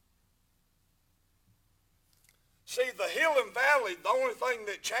 See, the hill and valley, the only thing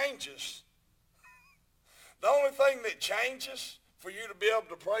that changes for you to be able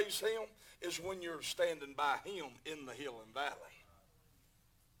to praise him is when you're standing by him in the hill and valley.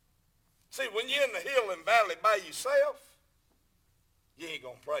 See, when you're in the hill and valley by yourself, you ain't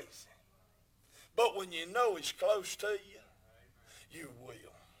going to praise him. But when you know he's close to you, you will.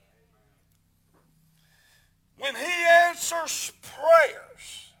 When he answers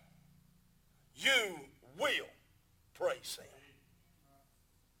prayers, you will praise him.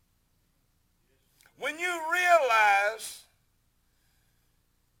 When you realize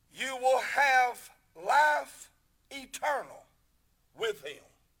you will have life eternal with him,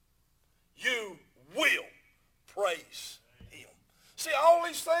 you will praise him. See, all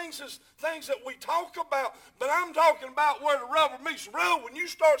these things is things that we talk about, but I'm talking about where the rubber meets the road. When you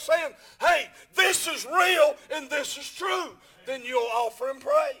start saying, hey, this is real and this is true, then you'll offer him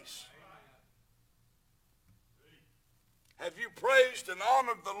praise. Have you praised and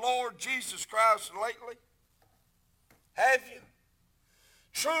honored the Lord Jesus Christ lately? Have you?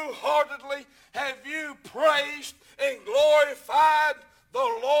 True-heartedly, have you praised and glorified the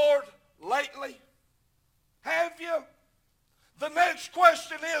Lord lately? Have you? The next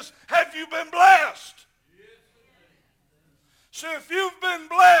question is, have you been blessed? So if you've been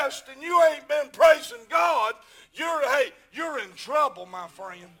blessed and you ain't been praising God, you're in trouble, my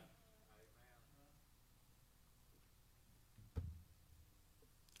friend.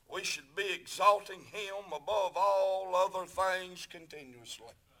 We should be exalting him above all other things continuously.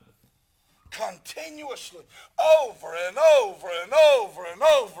 Continuously, over and over and over and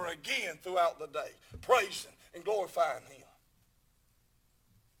over again throughout the day, praising and glorifying him.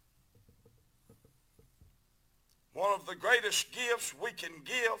 One of the greatest gifts we can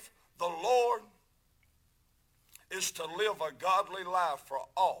give the Lord is to live a godly life for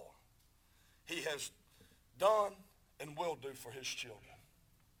all he has done and will do for his children.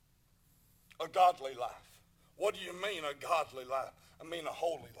 A godly life. What do you mean a godly life? I mean a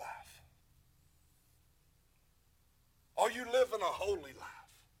holy life. Are you living a holy life?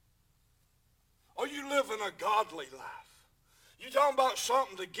 Are you living a godly life? You talking about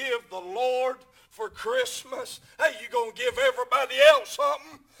something to give the Lord for Christmas? Hey, you going to give everybody else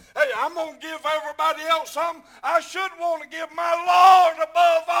something? Hey, I'm going to give everybody else something. I should want to give my Lord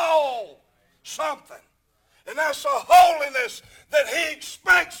above all something. And that's a holiness that he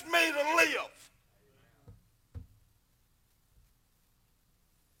expects me to live.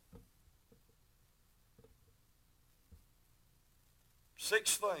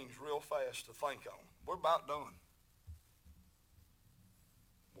 Six things real fast to think on. We're about done.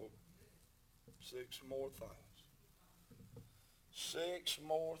 Well, 6 more things. 6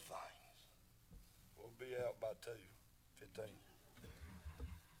 more things. We'll be out by 2:15.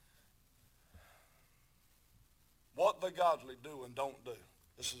 What the godly do and don't do.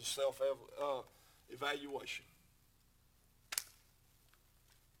 This is a self-evaluation.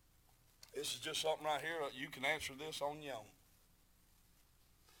 This is just something right here. You can answer this on your own.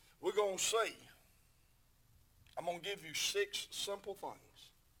 We're going to see. I'm going to give you 6 simple things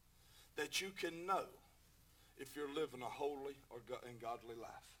that you can know if you're living a holy and godly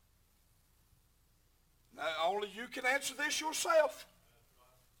life. Now, only you can answer this yourself.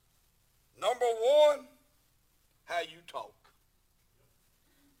 Number 1, how you talk.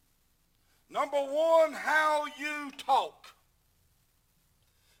 Number 1, how you talk.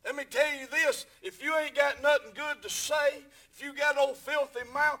 Let me tell you this, if you ain't got nothing good to say, if you got old filthy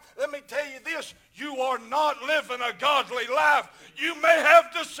mouth, let me tell you this, you are not living a godly life. You may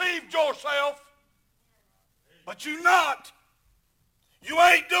have deceived yourself, but you're not. You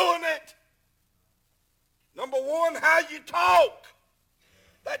ain't doing it. Number 1, how you talk.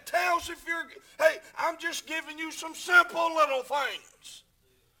 That tells if you're, hey, I'm just giving you some simple little things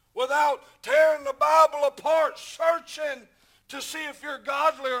without tearing the Bible apart, searching to see if you're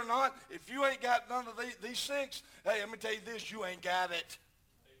godly or not. If you ain't got none of these 6, hey, let me tell you this, you ain't got it.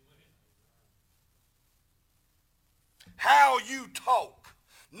 How you talk.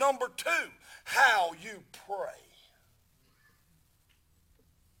 Number 2, how you pray.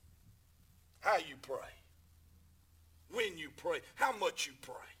 How you pray. When you pray. How much you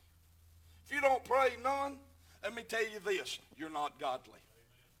pray. If you don't pray none, let me tell you this, you're not godly.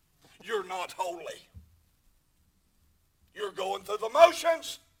 You're not holy. You're going through the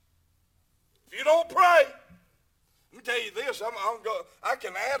motions. If you don't pray, let me tell you this, I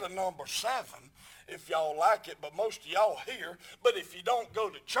can add a number 7 if y'all like it, but most of y'all here, but if you don't go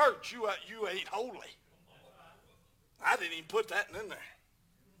to church, you ain't holy. I didn't even put that in there.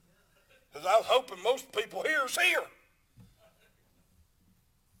 Because I was hoping most people here is here.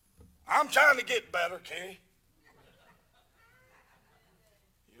 I'm trying to get better, Kenny.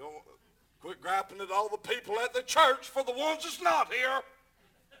 You don't quit griping at all the people at the church for the ones that's not here.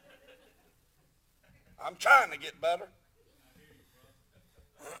 I'm trying to get better.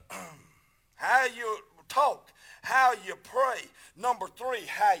 How you talk, how you pray. Number 3,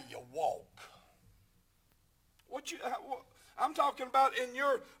 how you walk. I'm talking about in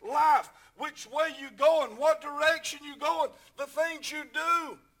your life, which way you going, what direction you going, the things you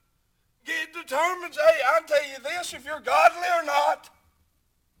do. It determines, hey, I'll tell you this, if you're godly or not.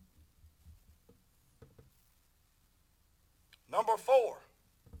 Number 4,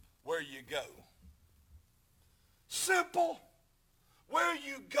 where you go. Simple. Where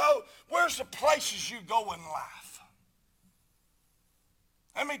you go. Where's the places you go in life?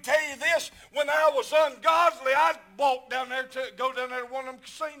 Let me tell you this, when I was ungodly, I'd go down there to one of them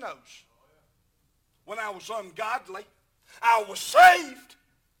casinos. When I was ungodly, I was saved.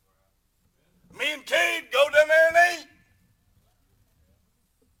 Me and Kate go down there and eat.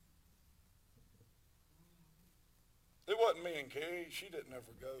 It wasn't me and Carrie. She didn't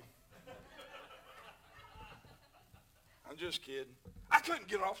ever go. I'm just kidding. I couldn't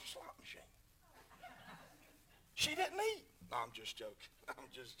get off the slot machine. She didn't eat. No, I'm just joking. I'm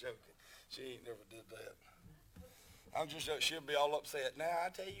just joking. She ain't never did that. I'm just joking. She'll be all upset. Now, I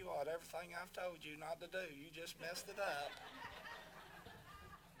tell you what, everything I've told you not to do, you just messed it up.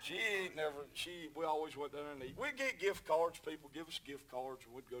 We always went down there and eat. We'd get gift cards. People give us gift cards,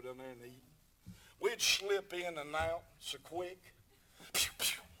 and we'd go down there and eat. We'd slip in and out so quick.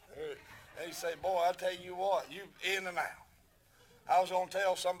 And he'd say, boy, I tell you what, you in and out. I was going to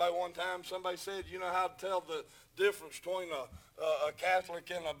tell somebody one time, somebody said, you know how to tell the difference between a Catholic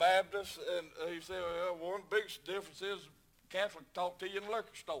and a Baptist? And he said, well, one big difference is Catholic talk to you in the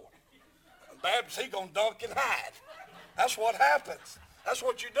liquor store. Baptist, he going to dunk and hide. That's what happens. That's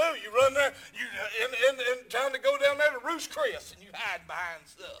what you do. You run there, you in trying to go down there to Roost Chris, and you hide behind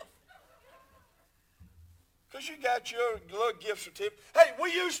stuff. Because you got your little gift certificate. Hey,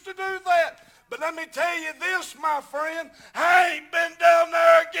 we used to do that. But let me tell you this, my friend. I ain't been down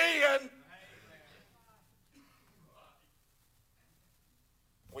there again.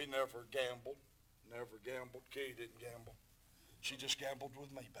 We never gambled. Never gambled. Kay didn't gamble. She just gambled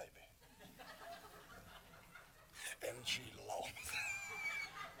with me, baby. And she lost.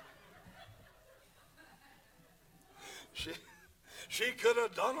 She could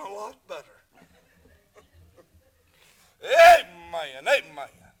have done a lot better. Amen, amen.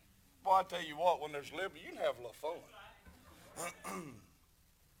 Boy, I tell you what, when there's liberty, you can have a little fun.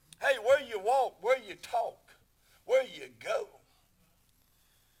 Hey, where you walk, where you talk, where you go.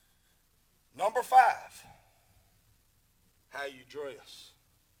 Number 5, how you dress.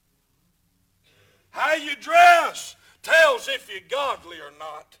 How you dress tells if you're godly or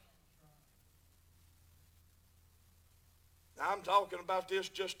not. Now, I'm talking about this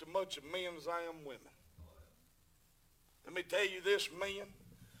just as much of men as I am women. Let me tell you this, men.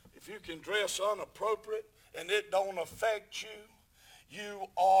 If you can dress inappropriate and it don't affect you, you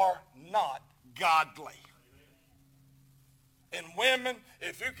are not godly. And women,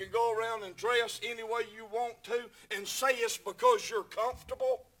 if you can go around and dress any way you want to and say it's because you're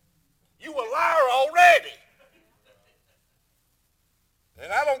comfortable, you a liar already.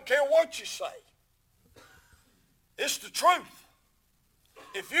 And I don't care what you say. It's the truth.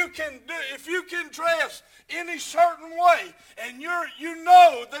 If you can dress any certain way and you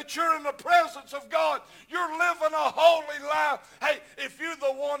know that you're in the presence of God, you're living a holy life. Hey, if you're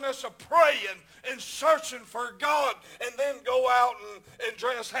the one that's praying and searching for God and then go out and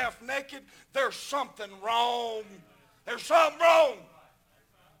dress half naked, there's something wrong. There's something wrong.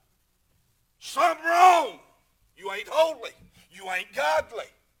 Something wrong. You ain't holy. You ain't godly.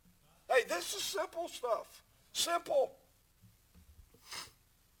 Hey, this is simple stuff. Simple.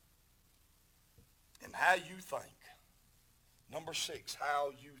 And how you think. Number 6,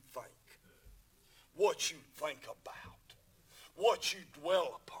 how you think. What you think about. What you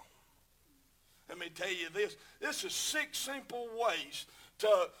dwell upon. Let me tell you this. This is 6 simple ways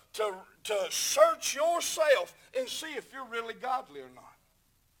to search yourself and see if you're really godly or not.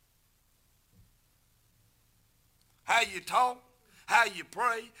 How you talk, how you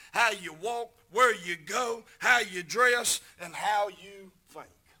pray, how you walk, where you go, how you dress, and how you think.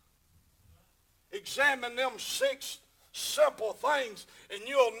 Examine them 6 simple things, and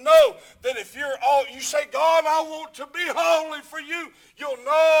you'll know that if you say, God, I want to be holy for you, you'll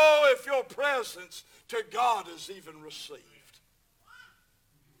know if your presence to God is even received.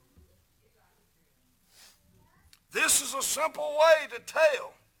 This is a simple way to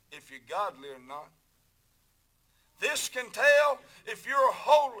tell if you're godly or not. This can tell if you're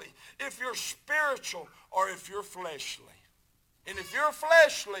holy, if you're spiritual, or if you're fleshly. And if you're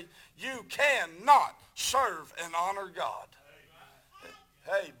fleshly, you cannot serve and honor God.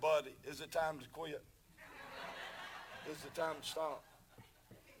 Hey, buddy, is it time to quit? Is it time to stop?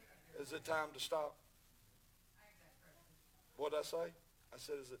 Is it time to stop? What'd I say? I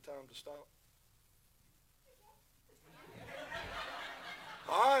said, is it time to stop?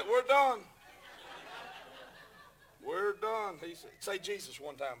 All right, we're done. We're done. He said, say Jesus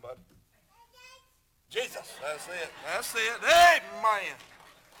one time, buddy. Jesus. That's it. That's it. Amen.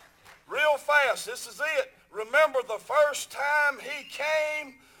 Real fast. This is it. Remember, the first time he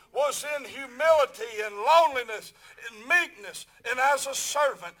came was in humility and loneliness and meekness and as a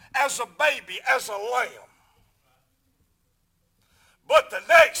servant, as a baby, as a lamb. But the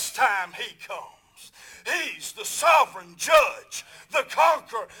next time he comes, he's the sovereign judge, the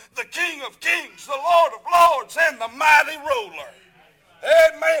conqueror, the King of kings, the Lord of lords, and the mighty ruler.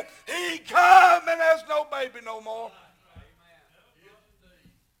 Amen. He come and there's no baby no more.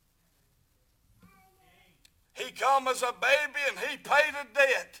 He come as a baby and he paid a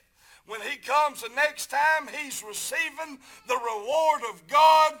debt. When he comes the next time, he's receiving the reward of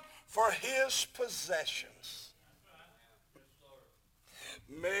God for his possessions.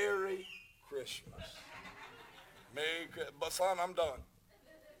 Merry Christmas. Merry Christmas. But son, I'm done.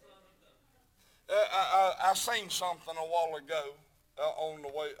 I seen something a while ago on the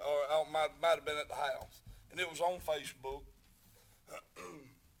way, or I might have been at the house, and it was on Facebook.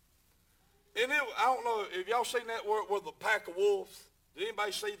 And I don't know, if y'all seen that where the pack of wolves, did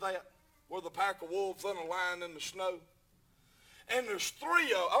anybody see that? Where the pack of wolves in a line in the snow? And there's 3 of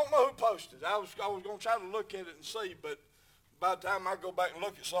them. I don't know who posted it. I was going to try to look at it and see, but by the time I go back and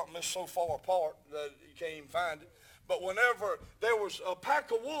look at something that's so far apart that you can't even find it. But whenever there was a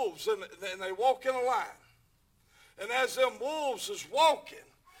pack of wolves and they walk in a line, and as them wolves is walking,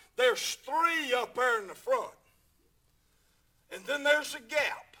 there's 3 up there in the front. And then there's a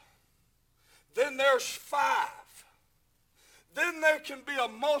gap. Then there's 5. Then there can be a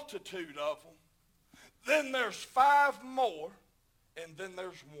multitude of them. Then there's 5 more. And then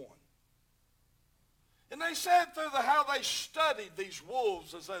there's 1. And they said through how they studied these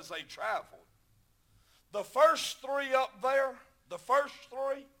wolves as they traveled. The first 3 up there, the first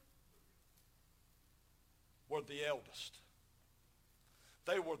 3 were the eldest.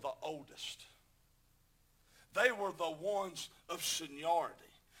 They were the oldest. They were the ones of seniority.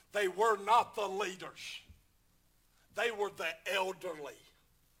 They were not the leaders. They were the elderly.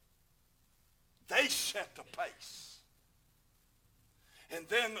 They set the pace. And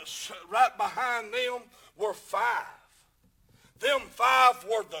then right behind them were 5. Them 5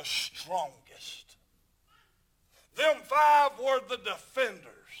 were the strongest. Them 5 were the defenders.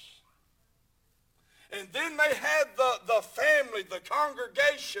 And then they had the family, the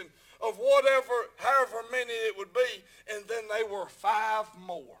congregation of whatever, however many it would be. And then they were 5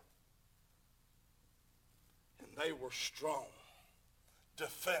 more. And they were strong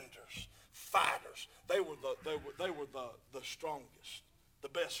defenders, fighters. They were the strongest, the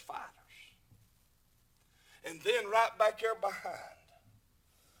best fighters. And then right back there behind,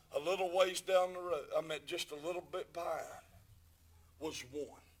 a little ways down the road, just a little bit behind, was one.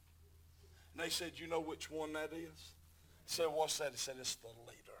 And they said, you know which one that is? I said, what's that? He said, it's the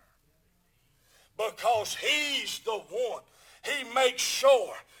leader. Because he's the one. He makes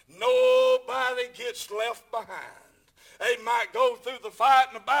sure nobody gets left behind. They might go through the fight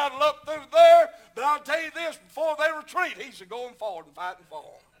and the battle up through there, but I'll tell you this, before they retreat, he's going forward and fighting for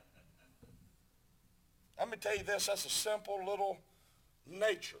them. Let me tell you this, that's a simple little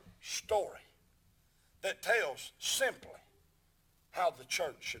nature story that tells simply how the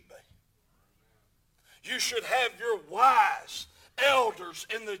church should be. You should have your wise elders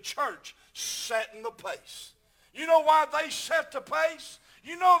in the church setting the pace. You know why they set the pace?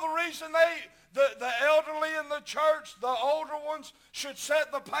 You know the reason the elderly in the church, the older ones, should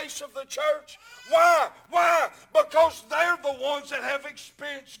set the pace of the church? Why? Why? Because they're the ones that have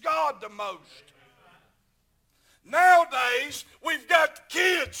experienced God the most. Nowadays, we've got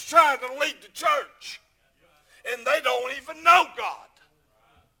kids trying to lead the church, and they don't even know God.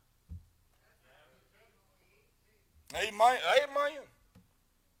 Amen. Amen.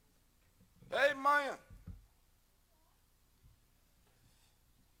 Amen.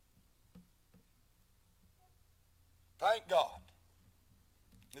 Thank God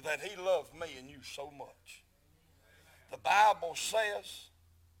that he loved me and you so much. The Bible says,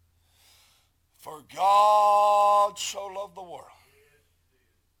 for God so loved the world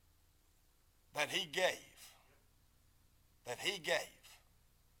that he gave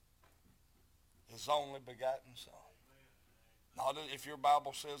his only begotten Son. Not if your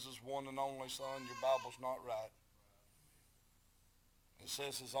Bible says his one and only Son, your Bible's not right. It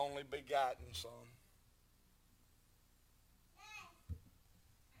says his only begotten Son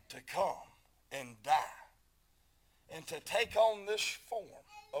to come and die and to take on this form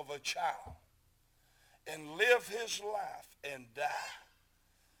of a child and live his life and die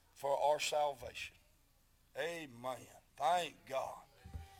for our salvation. Amen. Thank God.